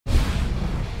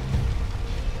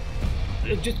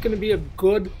it's just going to be a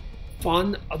good,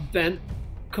 fun event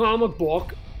comic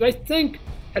book. I think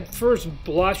at first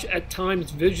blush, at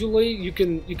times visually, you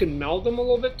can meld them a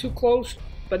little bit too close.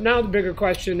 But now the bigger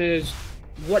question is,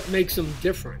 what makes them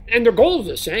different? And their goal is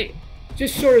the same.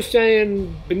 Just sort of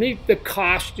saying, beneath the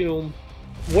costume,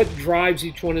 what drives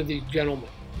each one of these gentlemen?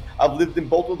 I've lived in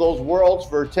both of those worlds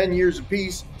for 10 years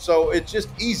apiece, so it's just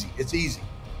easy. It's easy.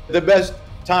 The best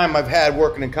time I've had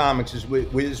working in comics is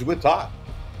with Todd.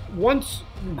 Once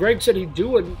Greg said he'd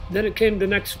do it, then it came the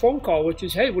next phone call, which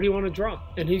is, hey, what do you want to draw?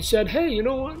 And he said, hey, you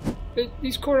know what?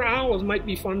 These quarter owls might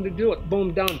be fun to do it.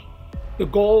 Boom, done. The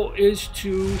goal is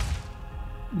to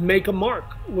make a mark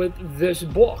with this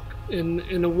book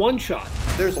in a one-shot.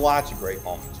 There's lots of great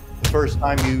moments. The first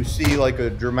time you see like a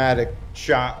dramatic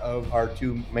shot of our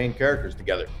two main characters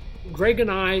together. Greg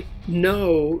and I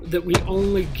know that we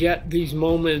only get these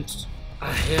moments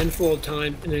a handful of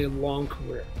times in a long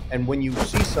career. And when you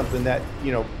see something that,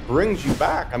 you know, brings you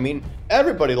back, I mean,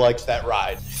 everybody likes that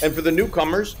ride. And for the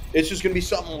newcomers, it's just going to be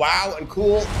something wow and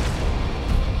cool.